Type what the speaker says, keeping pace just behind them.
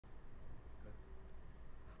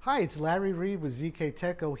Hi, it's Larry Reed with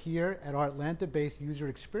ZKTeco here at our Atlanta-based User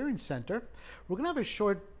Experience Center. We're going to have a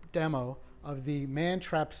short demo of the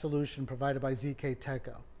Mantrap solution provided by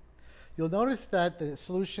ZKTeco. You'll notice that the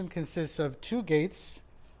solution consists of two gates,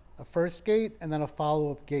 a first gate and then a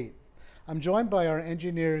follow-up gate. I'm joined by our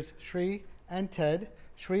engineers Sri and Ted.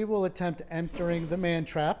 Sri will attempt entering the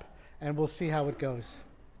Mantrap and we'll see how it goes.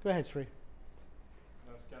 Go ahead, Sri.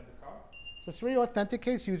 Now scan the card. So Sri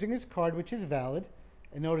authenticates using his card, which is valid.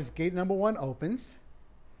 And notice gate number 1 opens.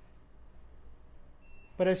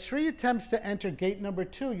 But as Sri attempts to enter gate number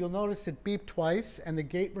 2, you'll notice it beeped twice and the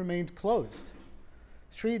gate remains closed.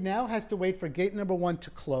 Sri now has to wait for gate number 1 to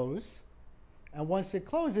close. And once it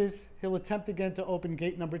closes, he'll attempt again to open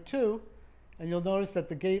gate number 2. And you'll notice that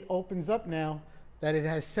the gate opens up now, that it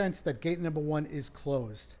has sensed that gate number 1 is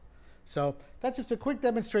closed. So that's just a quick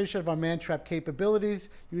demonstration of our Mantrap capabilities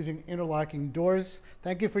using interlocking doors.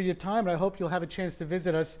 Thank you for your time, and I hope you'll have a chance to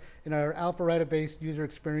visit us in our Alpharetta-based User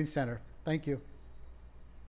Experience Center. Thank you.